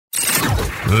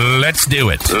Let's do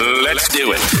it. Let's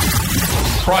do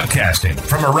it. Broadcasting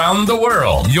from around the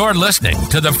world, you're listening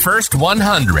to The First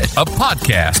 100, a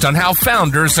podcast on how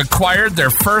founders acquired their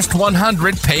first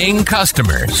 100 paying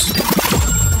customers.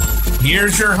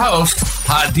 Here's your host,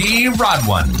 Hadi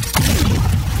Radwan.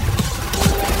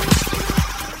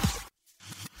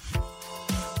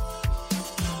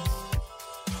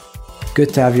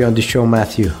 Good to have you on the show,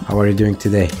 Matthew. How are you doing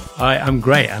today? I'm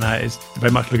great, and I'm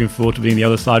very much looking forward to being the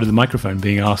other side of the microphone,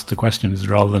 being asked the questions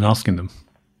rather than asking them.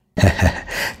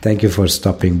 Thank you for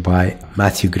stopping by.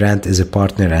 Matthew Grant is a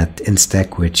partner at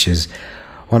Instech, which is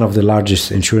one of the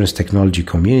largest insurance technology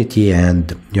community,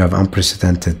 and you have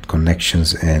unprecedented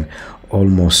connections in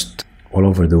almost all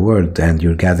over the world, and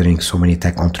you're gathering so many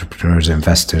tech entrepreneurs,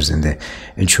 investors in the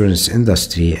insurance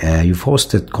industry. You've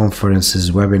hosted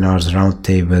conferences, webinars,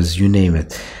 roundtables, you name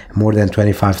it. More than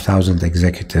 25,000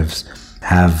 executives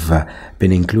have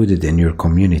been included in your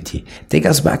community. Take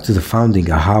us back to the founding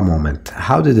aha moment.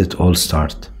 How did it all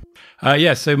start?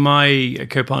 So my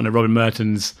co-partner, Robin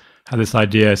Mertens, had this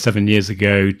idea 7 years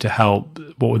ago to help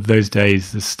what were those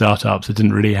days the startups that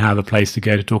didn't really have a place to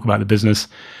go to talk about the business.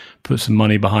 Put some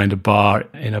money behind a bar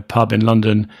in a pub in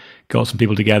London, got some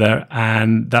people together,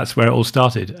 and that's where it all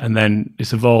started. And then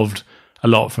it's evolved a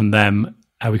lot from them,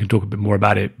 and we can talk a bit more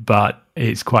about it, but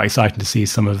it's quite exciting to see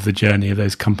some of the journey of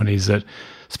those companies that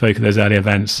spoke at those early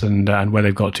events and where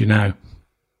they've got to now.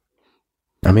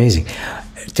 Amazing.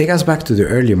 Take us back to the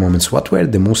early moments. What were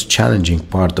the most challenging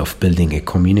part of building a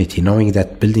community, knowing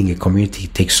that building a community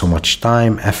takes so much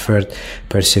time, effort,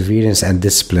 perseverance, and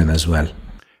discipline as well?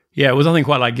 Yeah, it was nothing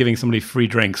quite like giving somebody free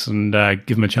drinks and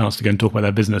give them a chance to go and talk about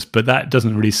their business, but that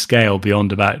doesn't really scale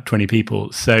beyond about 20 people.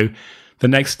 So the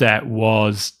next step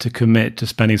was to commit to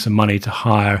spending some money to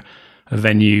hire a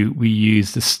venue. We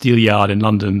used the Steel Yard in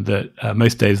London that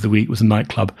most days of the week was a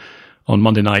nightclub. On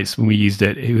Monday nights when we used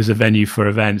it, it was a venue for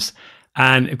events.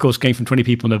 And of course, going from 20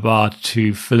 people in a bar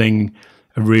to filling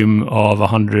a room of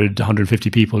 100, 150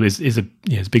 people is a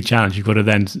big challenge. You've got to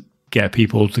then get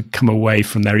people to come away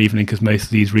from their evening, because most of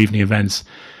these evening events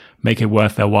make it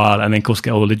worth their while. And then, of course,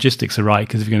 get all the logistics are right,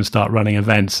 because if you're going to start running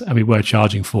events, and we were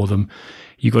charging for them,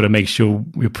 you've got to make sure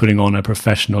we're putting on a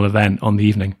professional event on the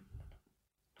evening.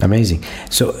 Amazing.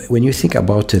 So when you think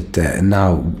about it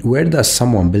now, where does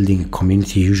someone building a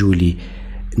community usually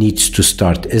needs to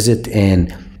start? Is it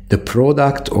in the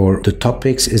product or the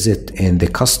topics? Is it in the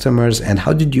customers? And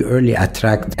how did you early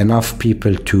attract enough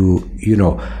people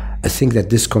to, I think that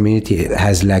this community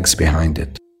has legs behind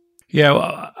it? Yeah,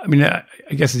 well, I mean, I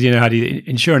guess as you know, Hadi,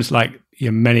 insurance, like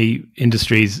many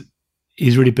industries,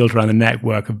 is really built around the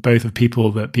network of both of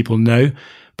people that people know,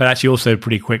 but actually also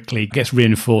pretty quickly gets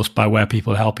reinforced by where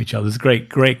people help each other. There's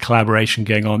great collaboration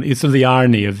going on. It's sort of the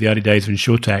irony of the early days of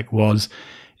InsurTech was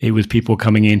it was people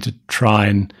coming in to try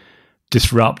and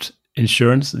disrupt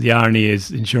insurance. The irony is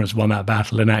insurance won that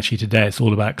battle, and actually today it's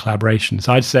all about collaboration.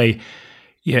 So I'd say,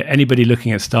 anybody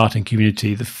looking at starting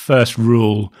community, the first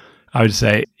rule I would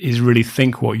say is really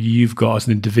think what you've got as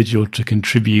an individual to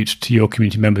contribute to your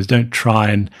community members. Don't try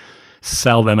and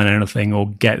sell them anything or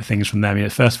get things from them.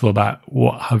 First of all, about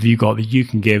what have you got that you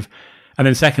can give. And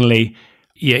then secondly,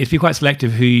 it's be quite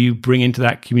selective who you bring into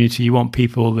that community. You want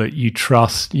people that you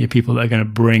trust, people that are going to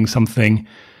bring something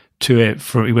to it,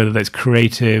 for whether that's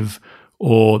creative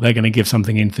or they're going to give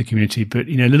something into the community. But,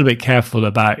 a little bit careful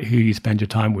about who you spend your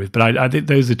time with. But I think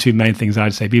those are the two main things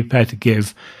I'd say. Be prepared to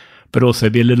give, but also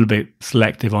be a little bit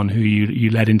selective on who you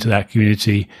let into that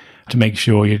community to make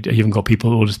sure you haven't got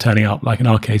people all just turning up, like in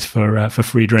our case, for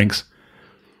free drinks.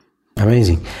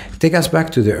 Amazing. Take us back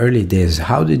to the early days.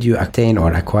 How did you attain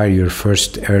or acquire your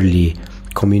first early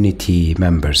community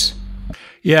members?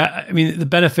 Yeah, I mean, the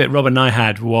benefit Rob and I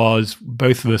had was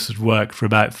both of us had worked for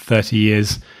about 30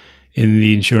 years in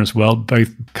the insurance world, both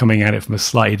coming at it from a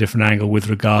slightly different angle with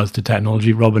regards to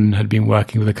technology. Robin had been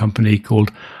working with a company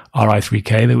called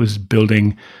RI3K that was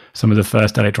building some of the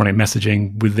first electronic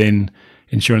messaging within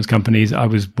insurance companies. I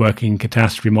was working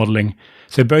catastrophe modeling.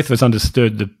 So both of us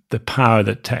understood the power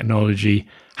that technology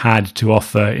had to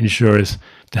offer insurers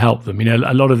to help them.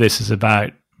 A lot of this is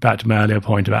about, back to my earlier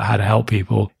point about how to help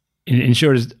people.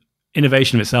 Insurers,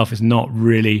 innovation of itself is not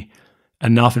really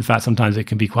enough. In fact, sometimes it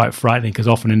can be quite frightening, because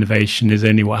often innovation is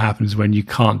only what happens when you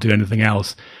can't do anything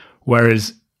else.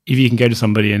 Whereas if you can go to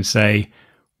somebody and say,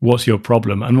 what's your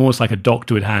problem? And almost like a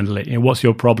doctor would handle it. What's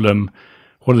your problem?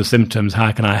 What are the symptoms?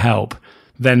 How can I help?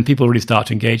 Then people really start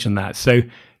to engage in that. So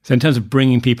in terms of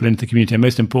bringing people into the community, and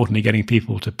most importantly, getting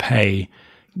people to pay,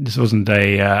 this wasn't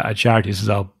a charity. This is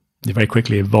very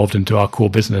quickly evolved into our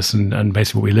core business and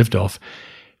basically what we lived off.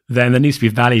 Then there needs to be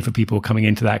value for people coming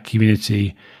into that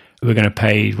community we're going to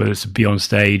pay, whether it's to be on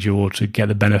stage or to get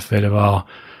the benefit of our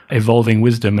evolving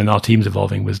wisdom and our team's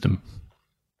evolving wisdom.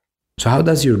 So how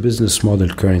does your business model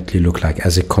currently look like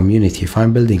as a community? If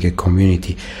I'm building a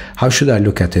community, how should I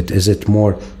look at it? Is it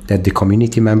more that the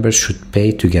community members should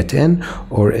pay to get in,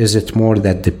 or is it more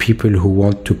that the people who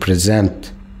want to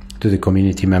present to the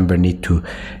community member need to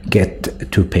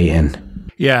get to pay in?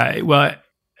 Yeah, well,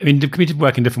 I mean, the community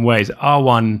work in different ways. Our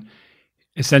one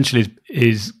essentially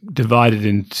is divided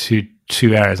into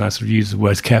two areas. And I sort of use the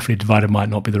words carefully. Divided might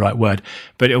not be the right word.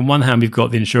 But on one hand, we've got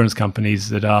the insurance companies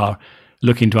that are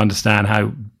looking to understand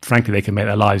how, frankly, they can make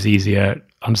their lives easier,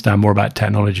 understand more about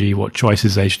technology, what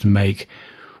choices they should make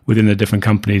within the different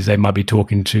companies they might be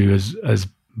talking to as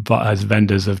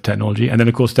vendors of technology. And then,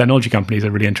 of course, technology companies are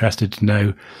really interested to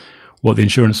know what the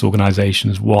insurance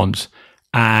organizations want,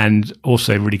 and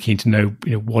also really keen to know,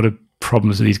 what are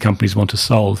problems that these companies want to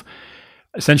solve.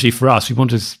 Essentially, for us, we want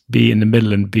to be in the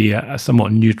middle and be a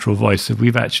somewhat neutral voice. So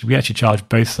we actually charge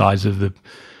both sides of the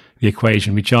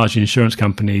equation. We charge the insurance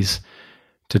companies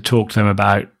to talk to them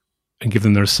about and give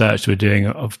them the research we're doing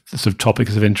of the sort of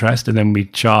topics of interest, and then we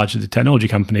charge the technology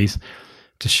companies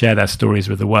to share their stories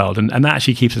with the world. And that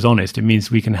actually keeps us honest. It means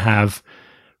we can have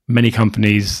many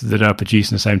companies that are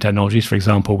producing the same technologies. For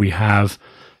example, we have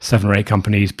 7 or 8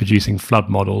 companies producing flood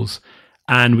models,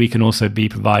 and we can also be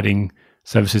providing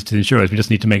services to the insurers. We just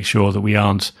need to make sure that we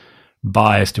aren't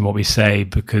biased in what we say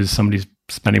because somebody's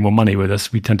spending more money with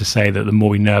us. We tend to say that the more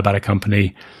we know about a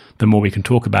company, the more we can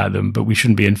talk about them, but we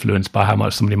shouldn't be influenced by how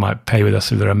much somebody might pay with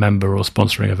us if they're a member or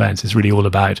sponsoring events. It's really all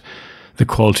about the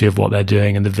quality of what they're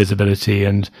doing and the visibility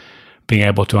and being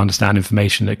able to understand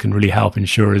information that can really help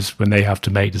insurers when they have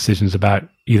to make decisions about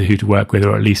either who to work with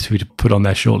or at least who to put on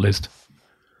their shortlist.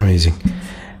 Amazing.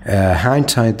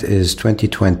 Hindsight is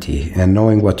 2020, and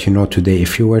knowing what you know today,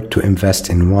 if you were to invest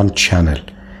in one channel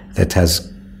that has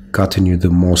gotten you the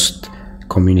most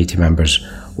community members,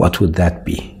 what would that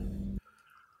be?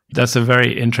 That's a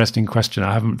very interesting question.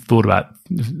 I haven't thought about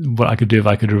what I could do if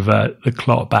I could revert the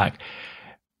clock back.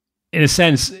 In a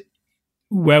sense,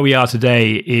 where we are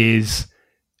today is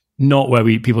not where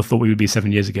people thought we would be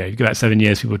 7 years ago. You go back 7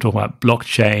 years, people were talking about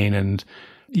blockchain and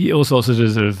all sorts of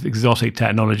sort of exotic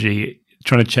technology,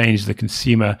 trying to change the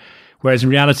consumer. Whereas in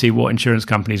reality, what insurance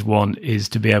companies want is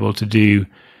to be able to do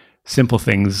simple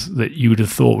things that you would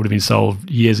have thought would have been solved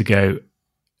years ago,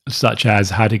 such as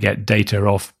how to get data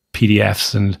off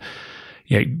PDFs and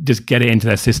just get it into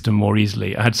their system more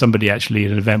easily. I had somebody actually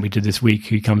at an event we did this week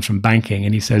who comes from banking,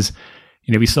 and he says,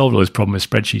 we solved all this problem with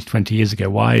spreadsheets 20 years ago.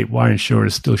 Why are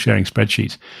insurers still sharing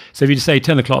spreadsheets? So if you just say,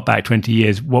 turn the clock back 20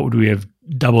 years, what would we have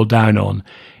doubled down on?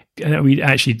 And we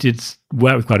actually did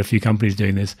work with quite a few companies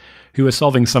doing this who were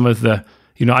solving some of the,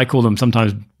 I call them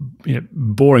sometimes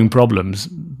boring problems,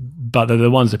 but they're the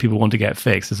ones that people want to get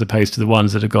fixed as opposed to the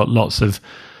ones that have got lots of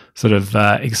sort of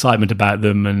excitement about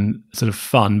them and sort of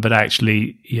fun. But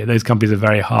actually, those companies are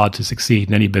very hard to succeed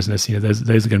in any business. Those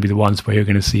are going to be the ones where you're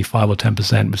going to see 5 or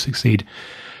 10% will succeed.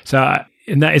 So,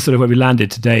 and that is sort of where we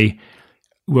landed today.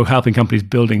 We're helping companies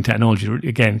building technology.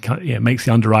 Again, makes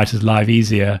the underwriter's life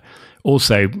easier.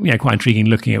 Also, quite intriguing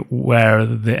looking at where are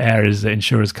the areas that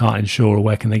insurers can't insure, or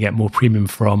where can they get more premium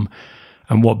from,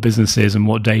 and what businesses and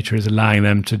what data is allowing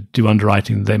them to do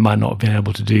underwriting they might not have been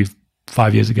able to do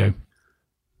 5 years ago.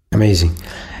 Amazing.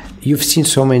 You've seen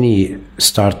so many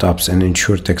startups and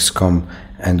insurtechs come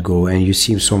and go, and you've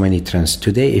seen so many trends.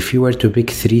 Today, if you were to pick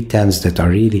 3 trends that are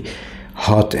really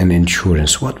hot in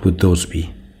insurance, what would those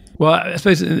be? Well, I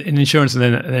suppose in insurance and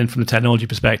then from the technology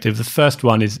perspective, the first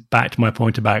one is back to my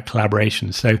point about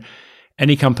collaboration. So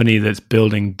any company that's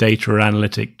building data or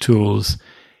analytic tools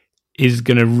is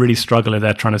going to really struggle if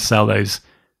they're trying to sell those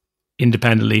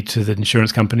independently to the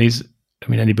insurance companies. I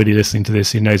mean, anybody listening to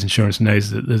this who knows insurance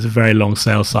knows that there's a very long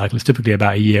sales cycle. It's typically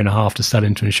about 1.5 years to sell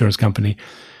into an insurance company.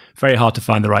 Very hard to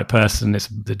find the right person.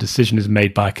 The decision is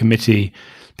made by a committee.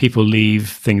 People leave,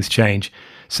 things change.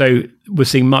 So we're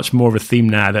seeing much more of a theme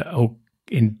now that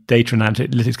in data and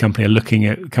analytics company are looking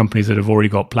at companies that have already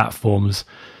got platforms.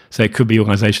 So it could be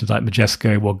organizations like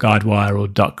Majesco or Guidewire or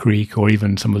Duck Creek, or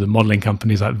even some of the modeling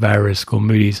companies like Verisk or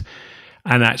Moody's,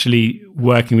 and actually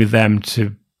working with them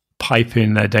to pipe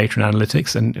in their data and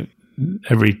analytics. And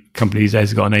every company these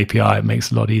days has got an API. It makes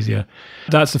it a lot easier.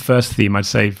 That's the first theme, I'd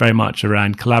say, very much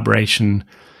around collaboration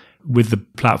with the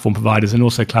platform providers and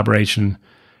also collaboration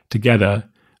together.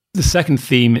 The second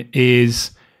theme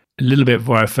is a little bit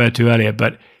what I referred to earlier,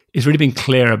 but it's really been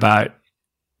clear about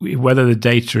whether the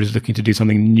data is looking to do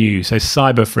something new. So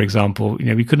cyber, for example,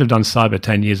 we couldn't have done cyber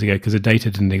 10 years ago because the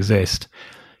data didn't exist.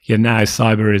 Now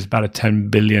cyber is about a $10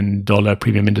 billion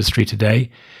premium industry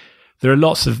today. There are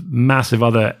lots of massive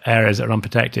other areas that are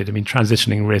unprotected. I mean,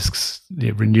 transitioning risks,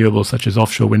 renewables such as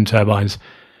offshore wind turbines,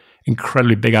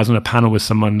 incredibly big. I was on a panel with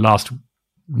someone last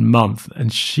month,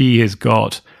 and she has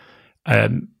got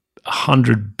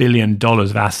 $100 billion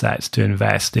of assets to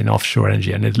invest in offshore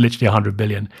energy, and it's literally $100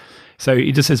 billion. So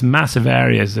it just has massive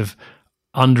areas of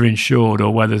underinsured, or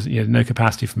where there's no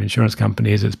capacity from insurance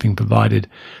companies that's being provided.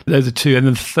 Those are two. And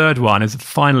then the third one is that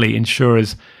finally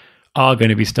insurers are going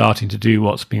to be starting to do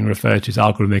what's being referred to as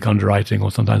algorithmic underwriting, or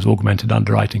sometimes augmented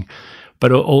underwriting.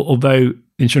 But although the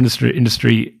insurance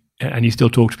industry, and you still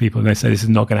talk to people and they say this is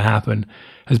not going to happen,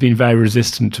 has been very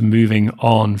resistant to moving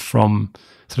on from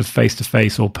sort of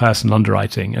face-to-face or personal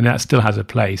underwriting, and that still has a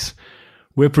place.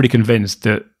 We're pretty convinced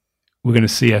that we're going to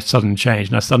see a sudden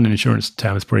change. Now, sudden in insurance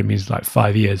terms probably means like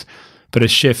 5 years, but a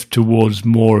shift towards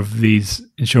more of these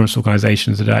insurance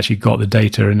organizations that have actually got the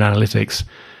data and analytics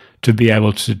to be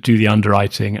able to do the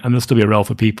underwriting. And there'll still be a role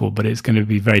for people, but it's going to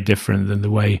be very different than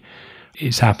the way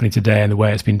it's happening today and the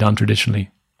way it's been done traditionally.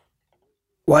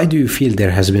 Why do you feel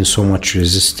there has been so much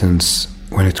resistance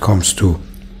when it comes to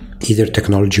either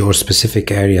technology or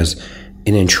specific areas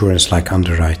in insurance like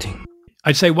underwriting?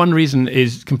 I'd say one reason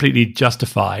is completely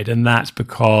justified, and that's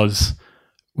because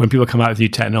when people come out with new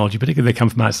technology, particularly if they come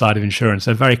from outside of insurance,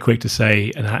 they're very quick to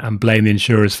say and blame the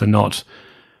insurers for not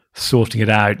sorting it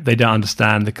out. They don't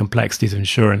understand the complexities of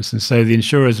insurance. And so the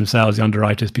insurers themselves, the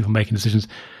underwriters, people making decisions,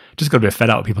 just got a bit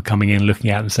fed up with people coming in, looking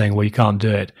at it and saying, well, you can't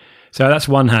do it. So that's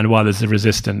one hand why there's a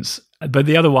resistance. But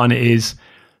the other one is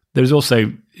there's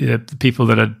also people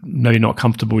that are maybe not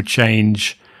comfortable with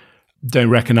change, don't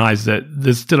recognize that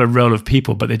there's still a role of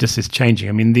people, but it's changing.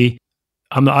 I mean,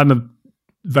 I'm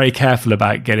very careful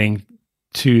about getting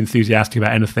too enthusiastic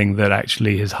about anything that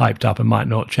actually is hyped up and might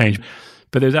not change.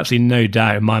 But there's absolutely no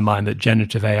doubt in my mind that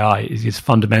generative AI is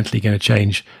fundamentally going to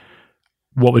change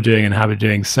what we're doing and how we're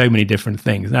doing so many different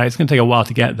things. Now, it's going to take a while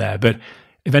to get there, but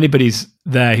if anybody's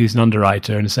there who's an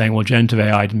underwriter and saying, well, generative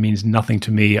AI means nothing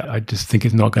to me, I just think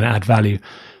it's not going to add value,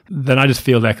 then I just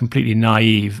feel they're completely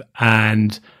naive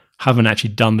and haven't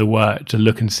actually done the work to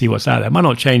look and see what's out there. It might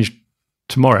not change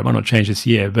tomorrow, it might not change this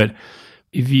year, but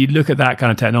if you look at that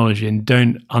kind of technology and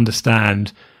don't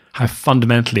understand how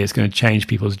fundamentally it's going to change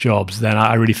people's jobs, then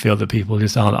I really feel that people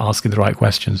just aren't asking the right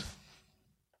questions.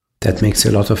 That makes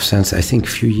a lot of sense. I think a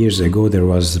few years ago there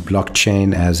was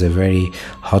blockchain as a very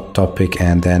hot topic,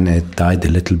 and then it died a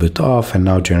little bit off, and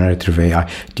now generative AI.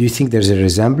 Do you think there's a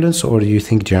resemblance, or do you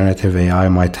think generative AI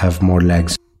might have more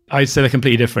legs? I'd say they're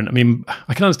completely different. I mean,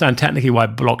 I can understand technically why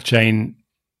blockchain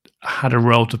had a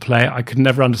role to play. I could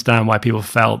never understand why people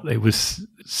felt it was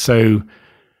so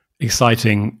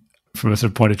exciting from a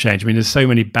sort of point of change. I mean, there's so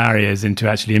many barriers into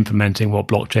actually implementing what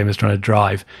blockchain was trying to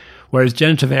drive. Whereas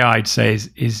generative AI, I'd say,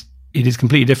 is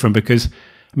completely different, because,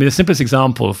 I mean, the simplest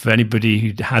example for anybody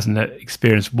who hasn't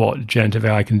experienced what generative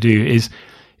AI can do is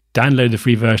download the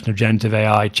free version of generative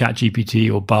AI,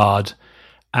 ChatGPT or Bard,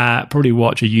 probably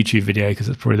watch a YouTube video, because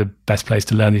it's probably the best place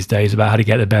to learn these days about how to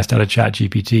get the best out of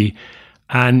ChatGPT.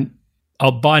 And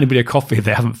I'll buy anybody a coffee if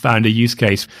they haven't found a use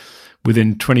case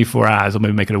within 24 hours, or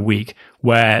maybe make it a week,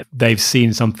 where they've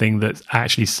seen something that's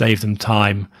actually saved them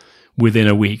time within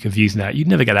a week of using that. You'd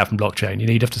never get that from blockchain.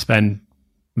 You'd have to spend,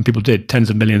 and people did,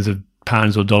 tens of millions of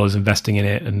pounds or dollars investing in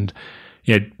it. And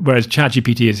whereas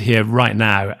ChatGPT is here right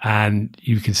now, and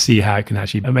you can see how it can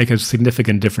actually make a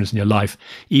significant difference in your life,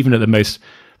 even at the most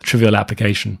trivial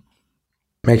application.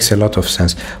 Makes a lot of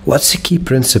sense. What's the key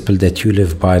principle that you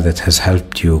live by that has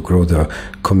helped you grow the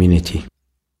community?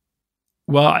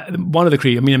 Well, one of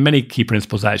the many key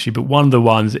principles actually, but one of the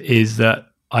ones is that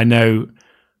I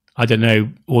don't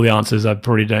know all the answers. I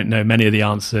probably don't know many of the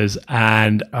answers,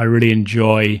 and I really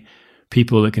enjoy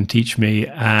people that can teach me,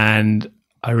 and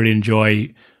I really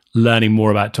enjoy learning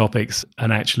more about topics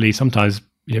and actually sometimes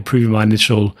proving my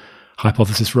initial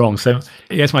hypothesis wrong. So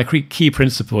I guess my key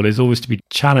principle is always to be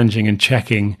challenging and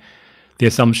checking the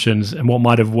assumptions and what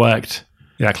might have worked.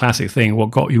 That classic thing, what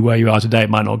got you where you are today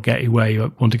might not get you where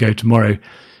you want to go tomorrow.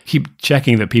 Keep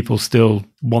checking that people still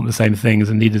want the same things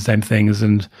and need the same things,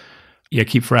 and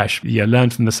keep fresh.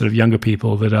 Learn from the sort of younger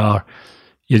people that are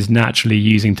naturally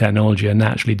using technology and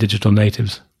naturally digital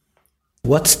natives.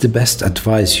 What's the best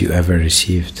advice you ever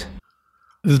received?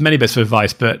 There's many bits of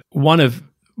advice, but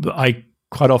I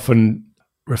quite often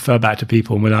refer back to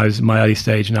people when I was in my early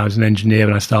stage and I was an engineer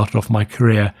when I started off my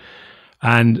career.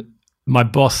 And my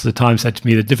boss at the time said to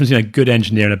me, the difference between a good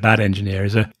engineer and a bad engineer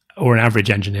or an average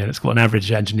engineer. Let's call it an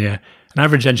average engineer. An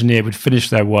average engineer would finish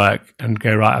their work and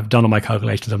go, right, I've done all my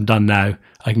calculations, I'm done now,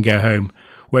 I can go home.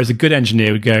 Whereas a good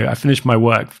engineer would go, I finished my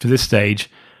work to this stage,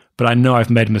 but I know I've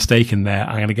made a mistake in there.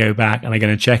 I'm going to go back and I'm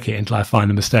going to check it until I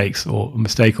find the mistakes or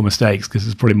mistakes, because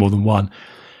there's probably more than one.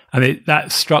 And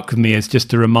that struck me as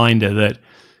just a reminder that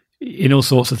in all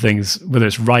sorts of things, whether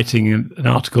it's writing an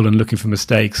article and looking for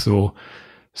mistakes, or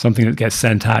something that gets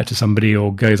sent out to somebody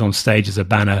or goes on stage as a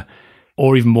banner,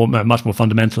 or even much more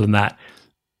fundamental than that,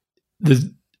 there's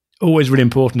always really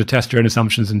important to test your own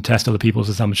assumptions and test other people's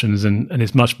assumptions. And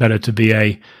it's much better to be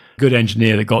a good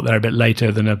engineer that got there a bit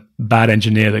later than a bad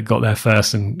engineer that got there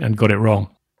first and got it wrong.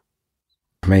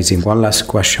 Amazing. One last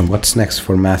question. What's next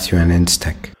for Matthew and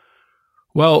Instech?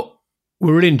 Well,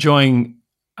 we're really enjoying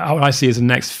what I see as the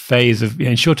next phase of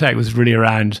InsurTech was really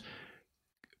around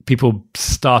people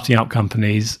starting up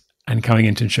companies and coming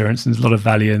into insurance. And there's a lot of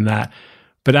value in that.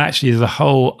 But actually, there's a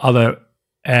whole other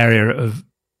area of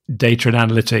data and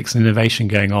analytics and innovation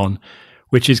going on,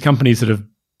 which is companies that have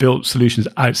built solutions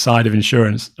outside of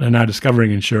insurance and are now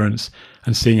discovering insurance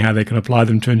and seeing how they can apply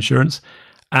them to insurance.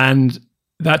 And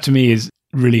that to me is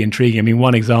really intriguing. I mean,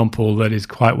 one example that is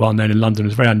quite well known in London,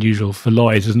 is very unusual for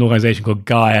Lloyd's, is an organization called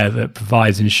Gaia that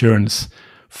provides insurance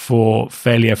for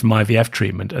failure from IVF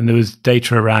treatment. And there was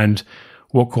data around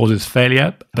what causes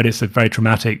failure, but it's a very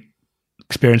traumatic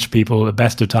experience for people at the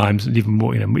best of times, and even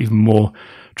more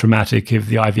traumatic if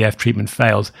the IVF treatment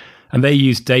fails. And they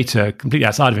use data completely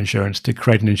outside of insurance to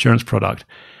create an insurance product.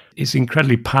 It's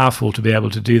incredibly powerful to be able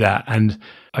to do that. And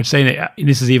I'd say that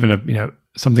this is even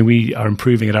something we are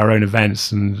improving at our own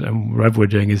events and wherever we're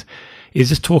doing is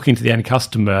just talking to the end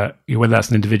customer, whether that's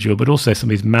an individual, but also some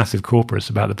of these massive corporates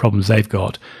about the problems they've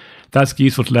got. That's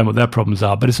useful to learn what their problems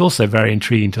are, but it's also very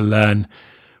intriguing to learn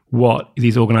what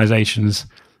these organizations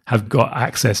have got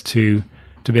access to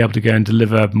be able to go and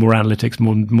deliver more analytics,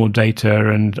 more data,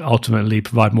 and ultimately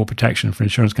provide more protection for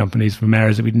insurance companies from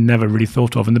areas that we'd never really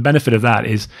thought of. And the benefit of that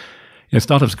is,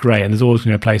 startups are great, and there's always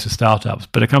a place for startups,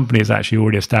 but a company is actually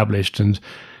already established and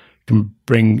can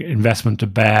bring investment to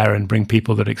bear and bring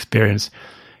people that experience,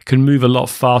 can move a lot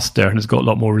faster and has got a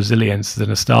lot more resilience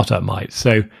than a startup might.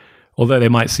 So although they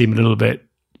might seem a little bit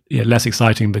less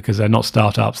exciting because they're not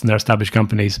startups and they're established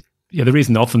companies, the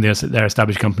reason often they're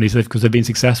established companies is because they've been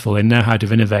successful. They know how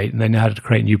to innovate and they know how to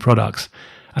create new products,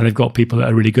 and they've got people that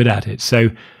are really good at it. So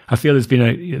I feel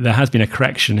there has been a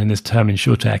correction in this term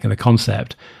InsurTech and the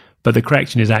concept, but the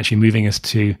correction is actually moving us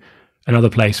to another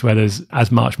place where there's as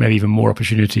much, maybe even more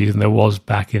opportunity than there was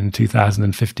back in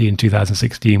 2015,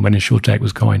 2016 when InsurTech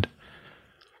was coined.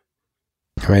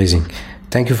 Amazing.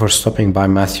 Thank you for stopping by,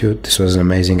 Matthew. This was an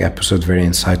amazing episode, very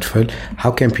insightful.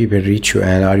 How can people reach you,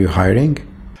 and are you hiring?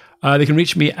 They can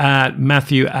reach me at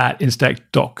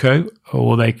matthew@instech.co,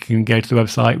 or they can go to the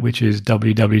website, which is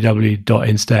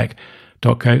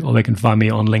www.instech.co, or they can find me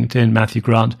on LinkedIn, Matthew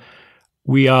Grant.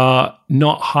 We are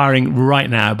not hiring right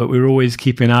now, but we're always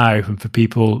keeping an eye open for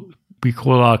people. We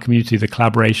call our community the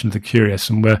collaboration of the curious,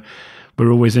 and we're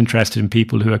always interested in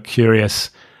people who are curious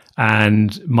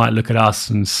and might look at us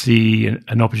and see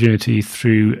an opportunity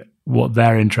through what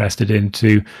they're interested in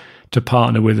to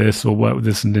partner with us or work with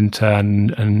us and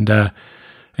intern, and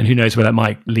who knows where that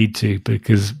might lead to,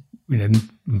 because I'm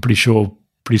pretty sure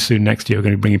pretty soon next year we're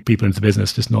going to be bringing people into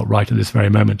business, just not right at this very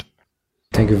moment.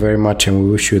 Thank you very much, and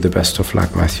we wish you the best of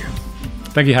luck, Matthew.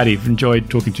 Thank you, Hadi. Enjoyed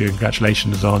talking to you.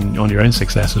 Congratulations on your own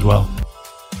success as well.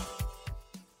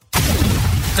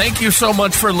 Thank you so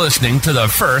much for listening to the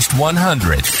First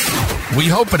 100. We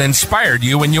hope it inspired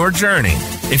you in your journey.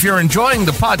 If you're enjoying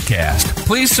the podcast,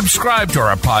 please subscribe to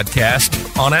our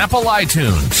podcast on Apple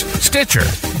iTunes, Stitcher,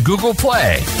 Google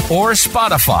Play, or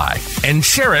Spotify, and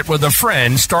share it with a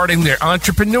friend starting their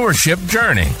entrepreneurship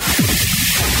journey.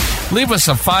 Leave us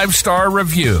a 5-star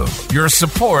review. Your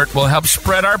support will help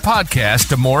spread our podcast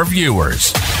to more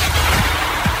viewers.